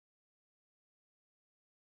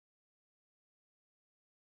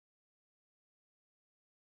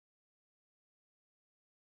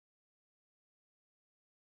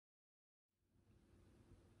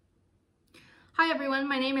Hi everyone,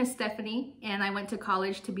 my name is Stephanie and I went to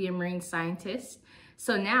college to be a marine scientist.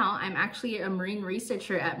 So now I'm actually a marine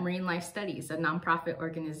researcher at Marine Life Studies, a nonprofit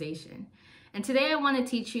organization. And today I want to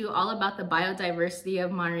teach you all about the biodiversity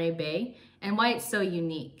of Monterey Bay and why it's so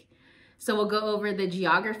unique. So we'll go over the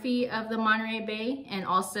geography of the Monterey Bay and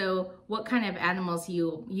also what kind of animals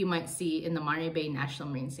you might see in the Monterey Bay National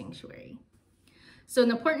Marine Sanctuary. So an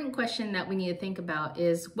important question that we need to think about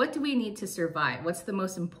is, what do we need to survive? What's the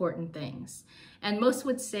most important things? And most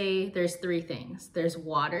would say there's three things. There's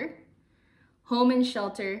water, home and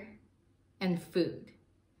shelter, and food.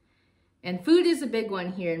 And food is a big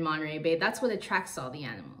one here in Monterey Bay. That's what attracts all the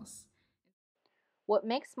animals. What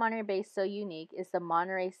makes Monterey Bay so unique is the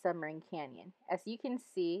Monterey Submarine Canyon. As you can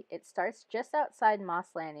see, it starts just outside Moss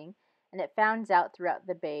Landing and it fans out throughout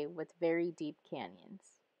the bay with very deep canyons.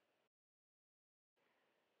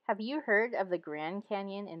 Have you heard of the Grand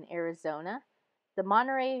Canyon in Arizona? The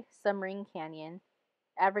Monterey Submarine Canyon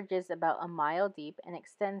averages about a mile deep and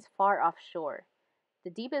extends far offshore. The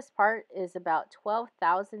deepest part is about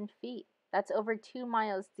 12,000 feet. That's over 2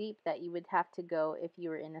 miles deep that you would have to go if you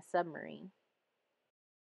were in a submarine.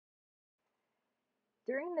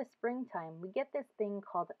 During the springtime, we get this thing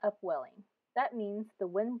called upwelling. That means the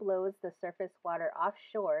wind blows the surface water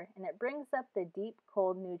offshore and it brings up the deep,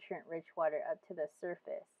 cold, nutrient-rich water up to the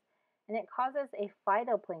surface, and it causes a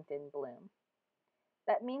phytoplankton bloom.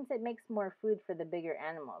 That means it makes more food for the bigger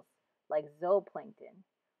animals, like zooplankton,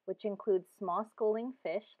 which includes small schooling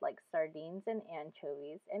fish like sardines and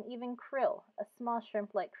anchovies, and even krill, a small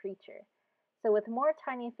shrimp-like creature. So with more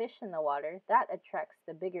tiny fish in the water, that attracts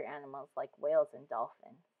the bigger animals like whales and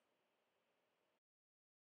dolphins.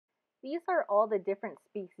 These are all the different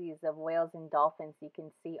species of whales and dolphins you can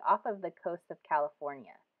see off of the coast of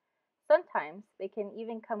California. Sometimes they can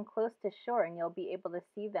even come close to shore and you'll be able to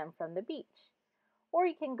see them from the beach. Or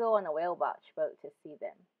you can go on a whale watch boat to see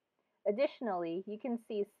them. Additionally, you can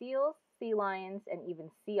see seals, sea lions, and even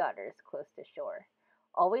sea otters close to shore.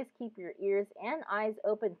 Always keep your ears and eyes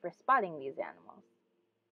open for spotting these animals.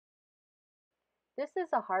 This is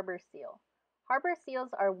a harbor seal. Harbor seals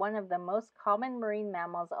are one of the most common marine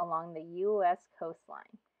mammals along the U.S.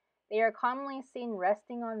 coastline. They are commonly seen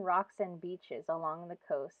resting on rocks and beaches along the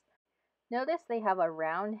coast. Notice they have a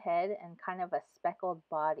round head and kind of a speckled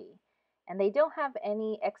body. And they don't have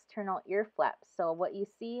any external ear flaps, so what you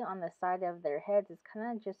see on the side of their heads is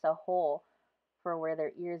kind of just a hole for where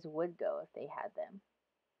their ears would go if they had them.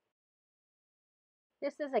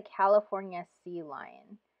 This is a California sea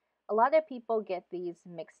lion. A lot of people get these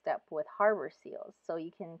mixed up with harbor seals, so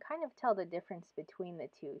you can kind of tell the difference between the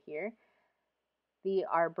two here. They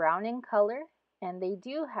are brown in color, and they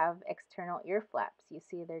do have external ear flaps. You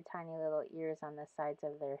see their tiny little ears on the sides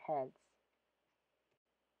of their heads.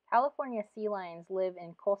 California sea lions live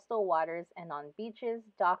in coastal waters and on beaches,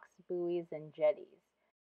 docks, buoys, and jetties.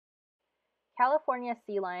 California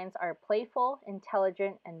sea lions are playful,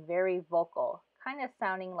 intelligent, and very vocal, kind of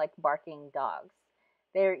sounding like barking dogs.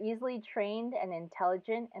 They are easily trained and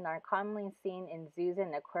intelligent and are commonly seen in zoos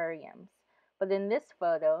and aquariums. But in this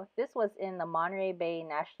photo, this was in the Monterey Bay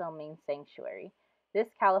National Marine Sanctuary. This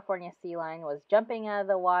California sea lion was jumping out of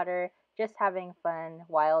the water, just having fun,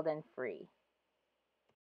 wild and free.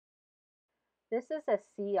 This is a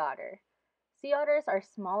sea otter. Sea otters are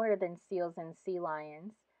smaller than seals and sea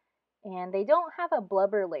lions, and they don't have a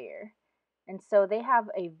blubber layer. And so they have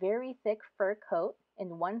a very thick fur coat.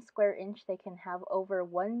 In 1 square inch, they can have over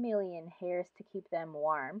 1 million hairs to keep them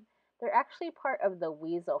warm. They're actually part of the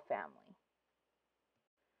weasel family.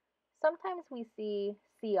 Sometimes we see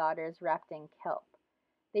sea otters wrapped in kelp.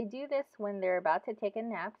 They do this when they're about to take a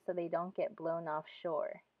nap so they don't get blown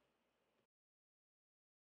offshore.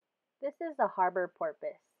 This is a harbor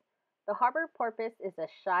porpoise. The harbor porpoise is a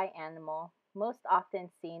shy animal, most often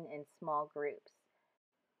seen in small groups.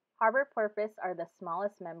 Harbor porpoise are the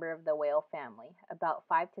smallest member of the whale family, about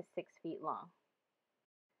 5 to 6 feet long.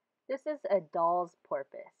 This is a Dall's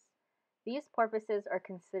porpoise. These porpoises are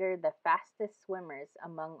considered the fastest swimmers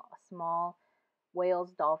among small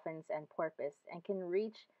whales, dolphins, and porpoise and can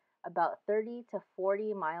reach about 30 to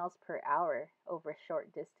 40 miles per hour over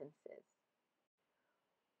short distances.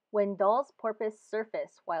 When Dall's porpoise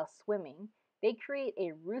surface while swimming, they create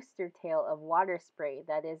a rooster tail of water spray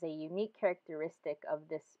that is a unique characteristic of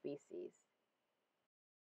this species.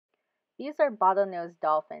 These are bottlenose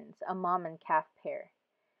dolphins, a mom and calf pair.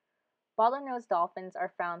 Bottlenose dolphins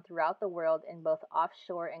are found throughout the world in both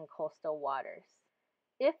offshore and coastal waters.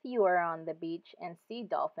 If you are on the beach and see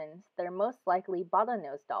dolphins, they're most likely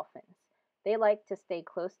bottlenose dolphins. They like to stay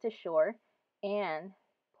close to shore and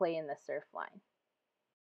play in the surf line.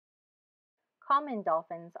 Common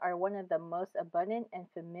dolphins are one of the most abundant and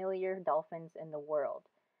familiar dolphins in the world.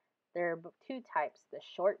 There are two types, the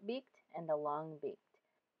short-beaked and the long-beaked.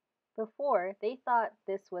 Before, they thought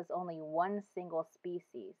this was only one single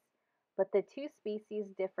species, but the two species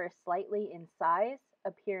differ slightly in size,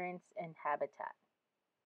 appearance, and habitat.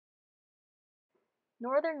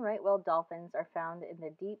 Northern right-whale dolphins are found in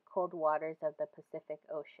the deep, cold waters of the Pacific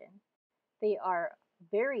Ocean. They are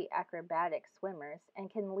very acrobatic swimmers and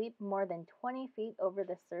can leap more than 20 feet over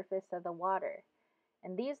the surface of the water.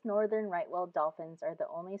 And these northern right-whale dolphins are the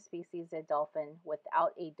only species of dolphin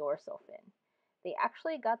without a dorsal fin. They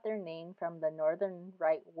actually got their name from the northern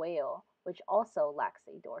right whale, which also lacks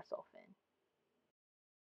a dorsal fin.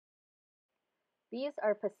 These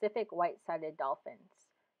are Pacific white-sided dolphins,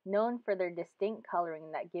 known for their distinct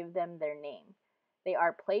coloring that give them their name. They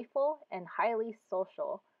are playful and highly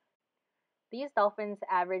social. These dolphins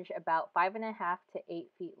average about 5.5 to 8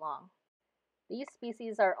 feet long. These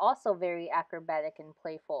species are also very acrobatic and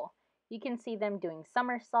playful. You can see them doing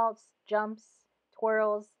somersaults, jumps,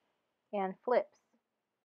 twirls, and flips.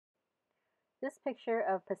 This picture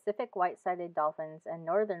of Pacific white-sided dolphins and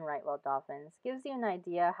northern right-whale dolphins gives you an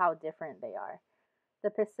idea how different they are. The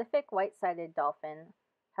Pacific white-sided dolphin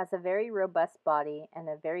has a very robust body and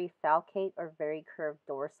a very falcate or very curved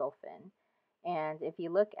dorsal fin. And if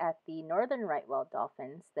you look at the northern right-whale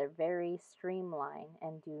dolphins, they're very streamlined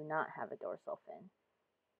and do not have a dorsal fin.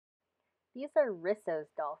 These are Risso's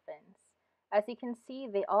dolphins. As you can see,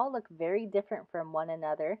 they all look very different from one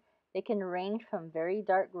another. They can range from very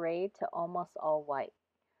dark gray to almost all white.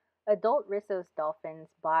 Adult Risso's dolphins'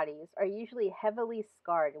 bodies are usually heavily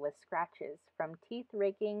scarred with scratches from teeth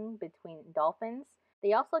raking between dolphins.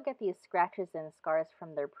 They also get these scratches and scars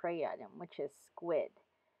from their prey item, which is squid.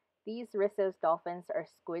 These Risso's dolphins are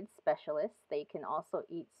squid specialists. They can also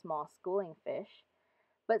eat small schooling fish.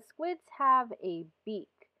 But squids have a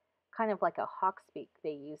beak, kind of like a hawk's beak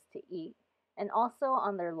they use to eat. And also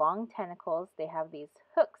on their long tentacles, they have these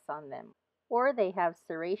hooks on them, or they have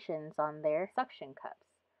serrations on their suction cups.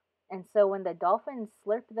 And so when the dolphins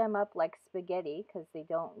slurp them up like spaghetti, because they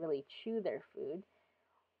don't really chew their food,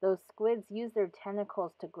 those squids use their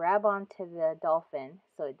tentacles to grab onto the dolphin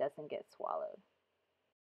so it doesn't get swallowed.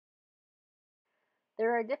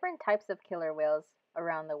 There are different types of killer whales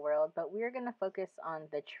around the world, but we're going to focus on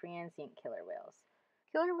the transient killer whales.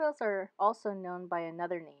 Killer whales are also known by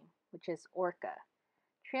another name, which is orca.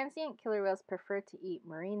 Transient killer whales prefer to eat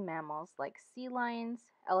marine mammals like sea lions,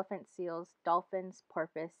 elephant seals, dolphins,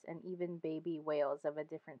 porpoise, and even baby whales of a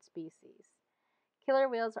different species. Killer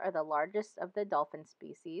whales are the largest of the dolphin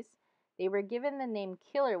species. They were given the name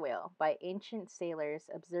killer whale by ancient sailors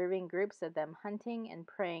observing groups of them hunting and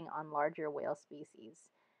preying on larger whale species.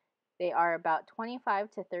 They are about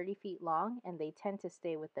 25 to 30 feet long, and they tend to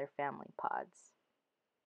stay with their family pods.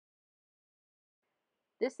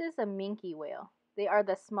 This is a minke whale. They are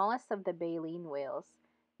the smallest of the baleen whales.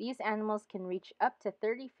 These animals can reach up to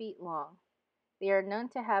 30 feet long. They are known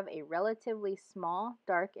to have a relatively small,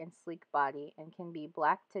 dark, and sleek body and can be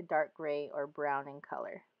black to dark gray or brown in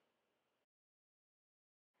color.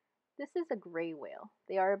 This is a gray whale.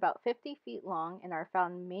 They are about 50 feet long and are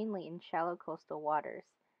found mainly in shallow coastal waters.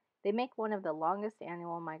 They make one of the longest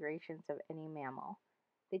annual migrations of any mammal.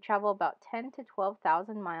 They travel about 10 to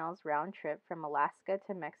 12,000 miles round trip from Alaska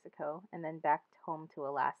to Mexico and then back home to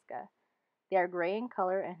Alaska. They are gray in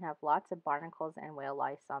color and have lots of barnacles and whale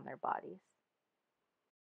lice on their bodies.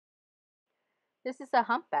 This is a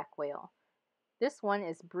humpback whale. This one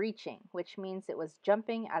is breaching, which means it was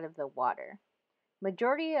jumping out of the water.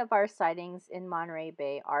 Majority of our sightings in Monterey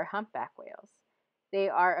Bay are humpback whales. They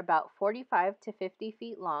are about 45 to 50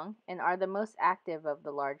 feet long and are the most active of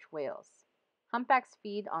the large whales. Humpbacks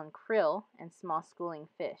feed on krill and small schooling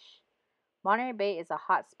fish. Monterey Bay is a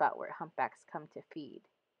hot spot where humpbacks come to feed.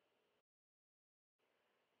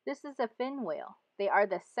 This is a fin whale. They are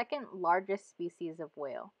the second largest species of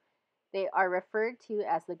whale. They are referred to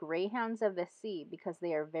as the greyhounds of the sea because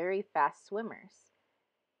they are very fast swimmers.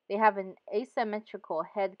 They have an asymmetrical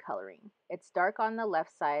head coloring. It's dark on the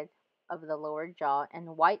left side of the lower jaw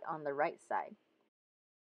and white on the right side.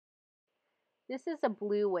 This is a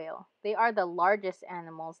blue whale. They are the largest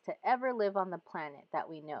animals to ever live on the planet that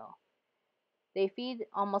we know. They feed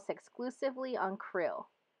almost exclusively on krill.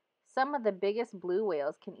 Some of the biggest blue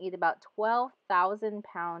whales can eat about 12,000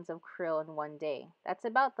 pounds of krill in one day. That's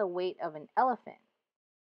about the weight of an elephant.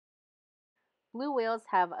 Blue whales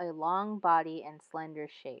have a long body and slender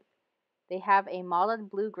shape. They have a mottled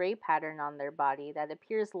blue-gray pattern on their body that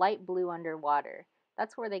appears light blue underwater.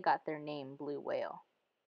 That's where they got their name, blue whale.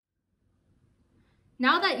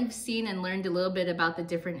 Now that you've seen and learned a little bit about the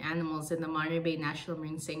different animals in the Monterey Bay National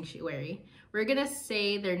Marine Sanctuary, we're gonna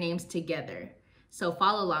say their names together. So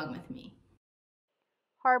follow along with me.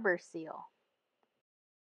 Harbor seal,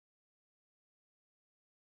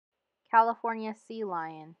 California sea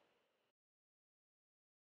lion,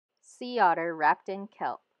 sea otter wrapped in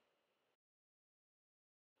kelp,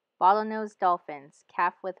 bottlenose dolphins,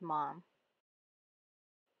 calf with mom,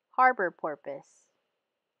 harbor porpoise,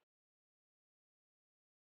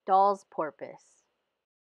 Dall's porpoise,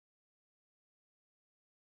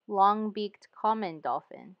 long-beaked common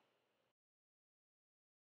dolphin,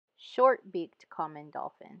 short-beaked common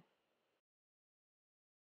dolphin,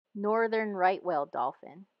 northern right whale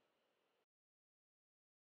dolphin,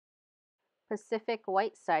 Pacific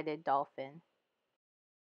white-sided dolphin,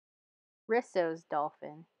 Risso's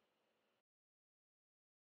dolphin,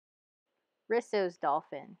 Risso's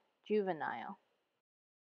dolphin, juvenile,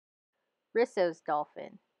 Risso's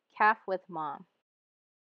dolphin, calf with mom,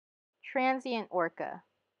 transient orca,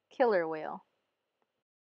 killer whale,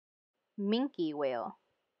 minke whale,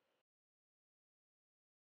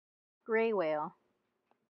 gray whale,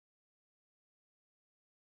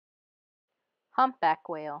 humpback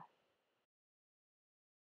whale,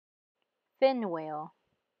 fin whale,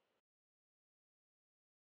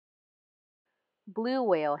 blue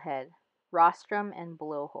whale head, rostrum and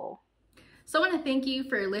blowhole. So I want to thank you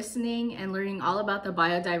for listening and learning all about the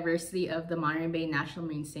biodiversity of the Monterey Bay National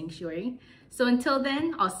Marine Sanctuary. So until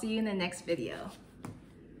then, I'll see you in the next video.